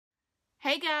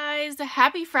Hey guys,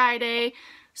 happy Friday.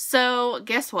 So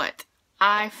guess what?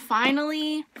 I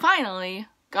finally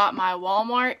got my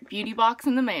Walmart beauty box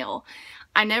in the mail.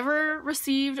 I never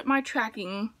received my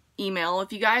tracking email.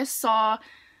 If you guys saw,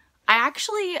 I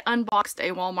actually unboxed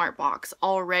a Walmart box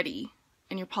already.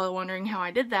 And you're probably wondering how I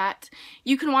did that.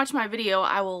 You can watch my video.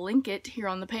 I will link it here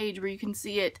on the page where you can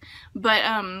see it. But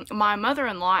my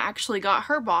mother-in-law actually got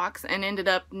her box and ended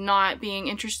up not being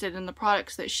interested in the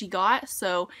products that she got.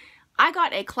 So I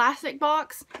got a classic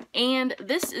box, and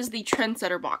this is the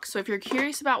Trendsetter box. So if you're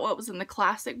curious about what was in the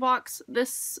classic box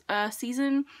this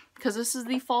season, because this is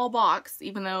the fall box,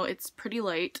 even though it's pretty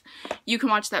late, you can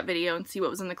watch that video and see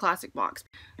what was in the classic box.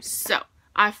 So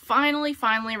I finally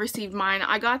received mine.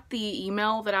 I got the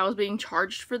email that I was being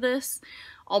charged for this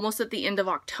almost at the end of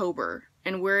October,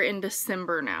 and we're in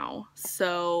December now,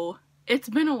 so it's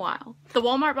been a while. The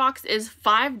Walmart box is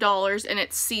 $5 and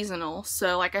it's seasonal,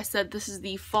 so like I said, this is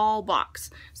the fall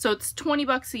box. So it's 20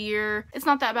 bucks a year. It's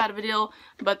not that bad of a deal,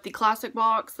 but the classic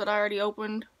box that I already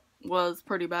opened was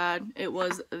pretty bad. It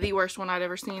was the worst one I'd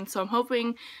ever seen, so I'm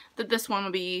hoping that this one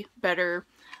will be better.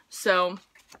 So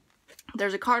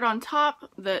there's a card on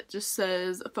top that just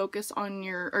says focus on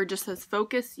your, or just says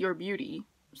focus your beauty.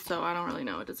 So I don't really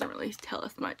know, it doesn't really tell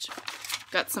us much.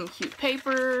 Got some cute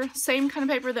paper, same kind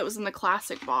of paper that was in the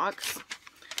classic box.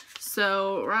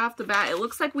 So right off the bat, it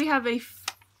looks like we have a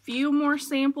few more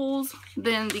samples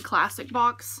than the classic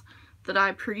box that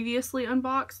I previously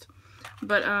unboxed.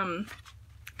 But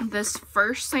this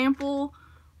first sample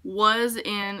was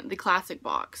in the classic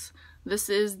box. This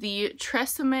is the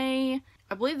Tresemme,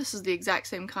 I believe this is the exact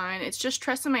same kind. It's just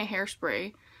Tresemme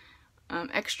hairspray.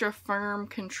 Extra firm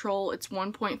control. It's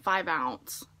 1.5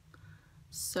 ounce.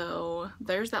 So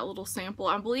there's that little sample.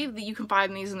 I believe that you can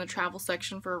find these in the travel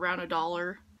section for around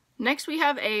 $1. Next we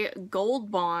have a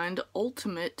Gold Bond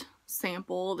Ultimate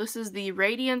sample. This is the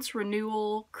Radiance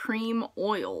Renewal Cream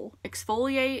Oil.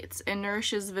 Exfoliates and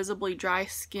nourishes visibly dry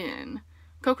skin.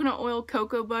 Coconut oil,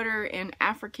 cocoa butter, and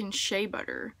African shea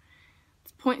butter.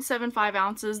 It's 0.75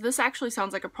 ounces. This actually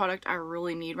sounds like a product I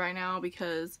really need right now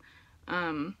because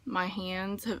my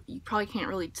hands have, you probably can't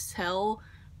really tell,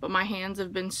 but my hands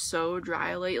have been so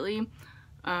dry lately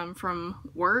from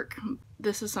work.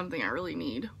 This is something I really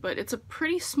need, but it's a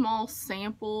pretty small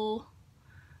sample,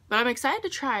 but I'm excited to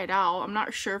try it out. I'm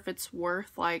not sure if it's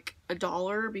worth like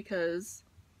 $1 because,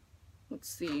 let's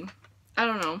see, I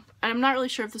don't know. I'm not really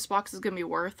sure if this box is gonna be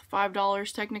worth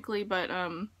 $5 technically, but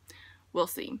we'll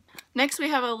see. Next we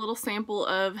have a little sample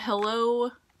of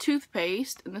Hello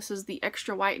toothpaste, and this is the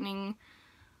Extra Whitening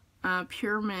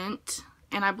Pure Mint,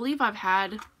 and I believe I've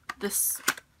had this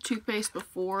toothpaste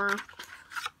before.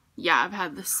 Yeah, I've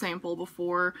had this sample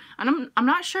before, and I'm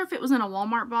not sure if it was in a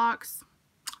Walmart box.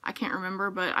 I can't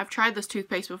remember, but I've tried this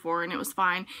toothpaste before and it was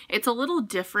fine. It's a little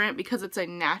different because it's a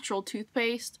natural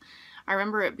toothpaste. I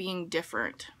remember it being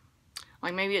different.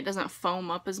 Like maybe it doesn't foam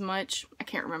up as much. I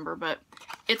can't remember, but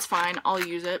it's fine. I'll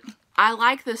use it. I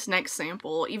like this next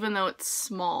sample, even though it's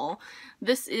small.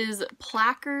 This is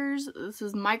Plackers. This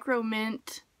is Micro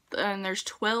Mint, and there's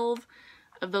 12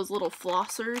 of those little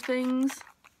flosser things,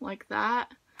 like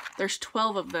that. There's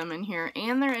 12 of them in here,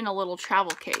 and they're in a little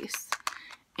travel case.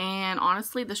 And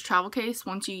honestly, this travel case,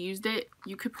 once you used it,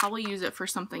 you could probably use it for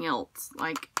something else.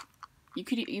 Like, you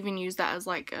could even use that as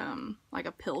like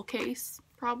a pill case,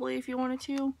 probably, if you wanted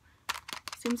to.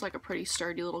 Seems like a pretty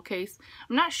sturdy little case.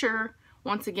 I'm not sure,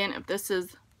 once again, if this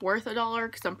is worth $1,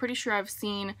 because I'm pretty sure I've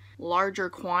seen larger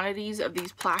quantities of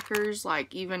these Plackers,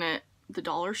 like even at the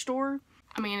dollar store.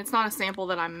 I mean, it's not a sample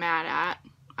that I'm mad at.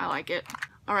 I like it.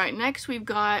 Alright, next we've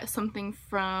got something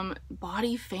from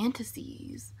Body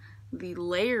Fantasies. The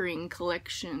Layering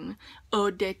Collection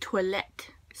Eau de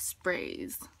Toilette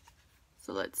Sprays.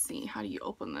 So let's see, how do you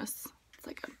open this? It's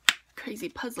like a crazy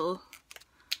puzzle.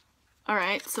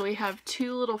 Alright, so we have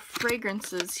two little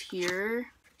fragrances here.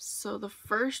 So the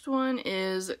first one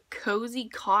is Cozy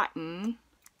Cotton.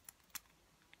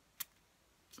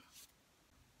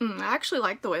 I actually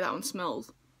like the way that one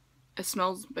smells. It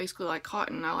smells basically like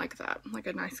cotton. I like that. Like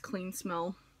a nice clean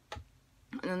smell.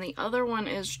 And then the other one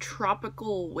is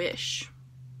Tropical Wish.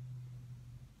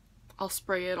 I'll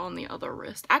spray it on the other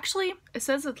wrist. Actually, it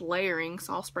says it's layering,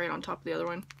 so I'll spray it on top of the other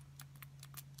one.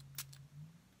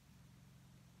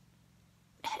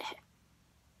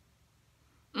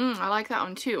 I like that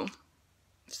one too.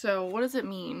 So what does it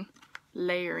mean?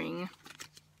 Layering.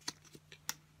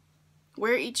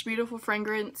 Wear each beautiful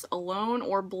fragrance alone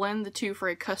or blend the two for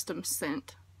a custom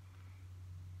scent.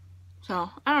 So,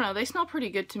 I don't know, they smell pretty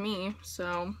good to me,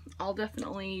 so I'll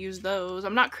definitely use those.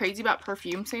 I'm not crazy about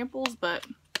perfume samples, but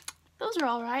those are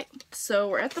alright. So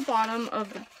we're at the bottom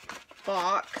of the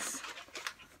box.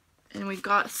 And we've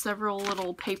got several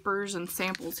little papers and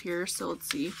samples here, so let's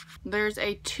see. There's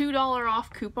a $2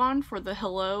 off coupon for the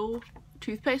Hello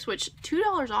toothpaste, which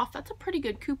 $2 off, that's a pretty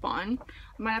good coupon.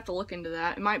 I might have to look into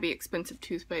that. It might be expensive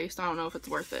toothpaste. I don't know if it's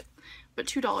worth it, but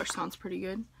 $2 sounds pretty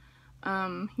good.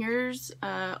 Here's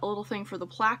a little thing for the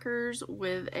plackers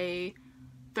with a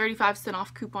 35-cent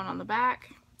off coupon on the back.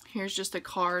 Here's just a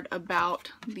card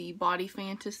about the Body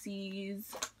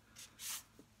Fantasies.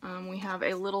 We have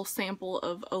a little sample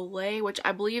of Olay, which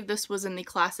I believe this was in the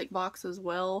classic box as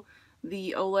well.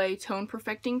 The Olay Tone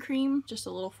Perfecting Cream, just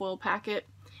a little foil packet.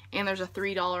 And there's a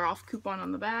 $3 off coupon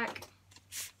on the back.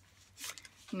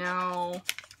 Now,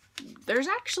 there's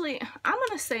actually, I'm going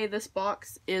to say this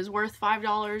box is worth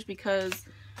 $5 because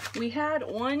we had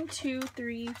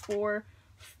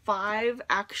 5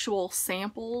 actual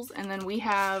samples, and then we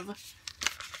have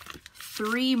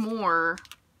 3 more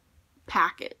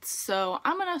packets. So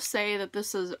I'm gonna say that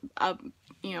this is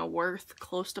worth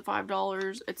close to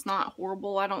 $5. It's not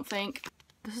horrible, I don't think.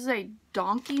 This is a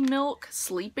donkey milk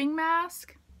sleeping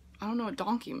mask. I don't know what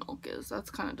donkey milk is. That's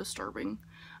kind of disturbing.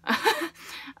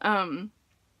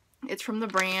 It's from the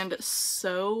brand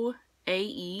So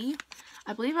AE.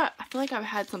 I feel like I've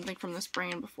had something from this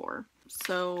brand before.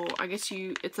 So I guess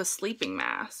it's a sleeping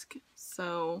mask.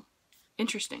 So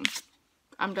interesting.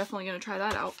 I'm definitely gonna try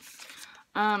that out.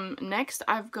 Next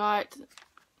I've got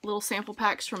little sample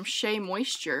packs from Shea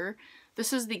Moisture.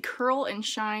 This is the Curl and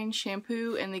Shine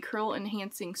shampoo and the Curl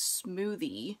Enhancing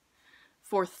Smoothie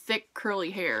for thick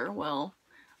curly hair. Well,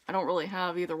 I don't really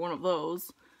have either one of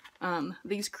those.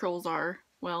 These curls are,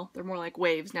 well, they're more like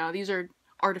waves now. These are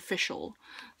artificial.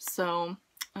 So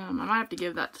I might have to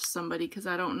give that to somebody because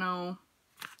I don't know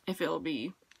if it'll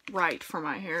be right for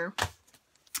my hair.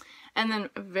 And then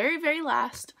very, very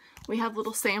last, we have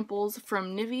little samples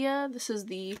from Nivea. This is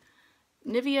the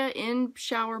Nivea In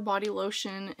Shower Body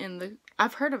Lotion in the,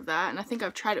 I've heard of that and I think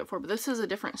I've tried it before, but this is a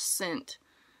different scent.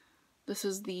 This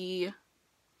is the,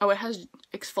 oh, it has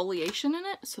exfoliation in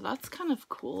it, so that's kind of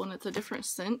cool, and it's a different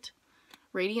scent.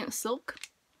 Radiant Silk.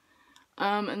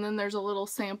 And then there's a little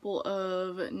sample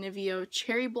of Nivea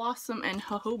Cherry Blossom and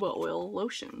jojoba oil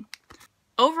lotion.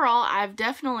 Overall, I've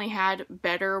definitely had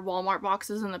better Walmart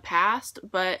boxes in the past,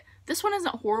 but this one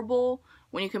isn't horrible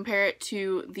when you compare it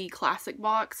to the classic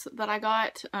box that I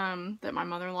got, that my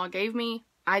mother-in-law gave me.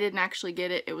 I didn't actually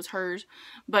get it, it was hers,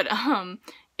 but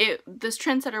this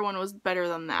Trendsetter one was better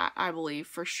than that, I believe,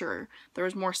 for sure. There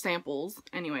was more samples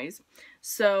anyways.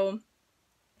 So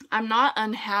I'm not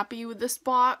unhappy with this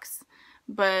box,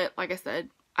 but like I said,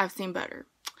 I've seen better.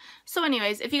 So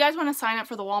anyways, if you guys want to sign up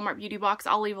for the Walmart Beauty Box,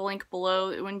 I'll leave a link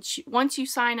below. Once you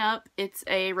sign up, it's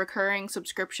a recurring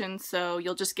subscription, so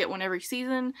you'll just get one every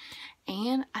season.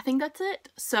 And I think that's it.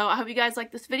 So I hope you guys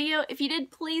liked this video. If you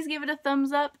did, please give it a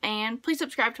thumbs up, and please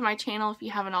subscribe to my channel if you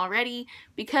haven't already,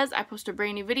 because I post a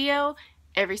brand new video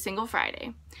every single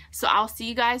Friday. So I'll see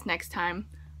you guys next time.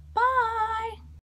 Bye!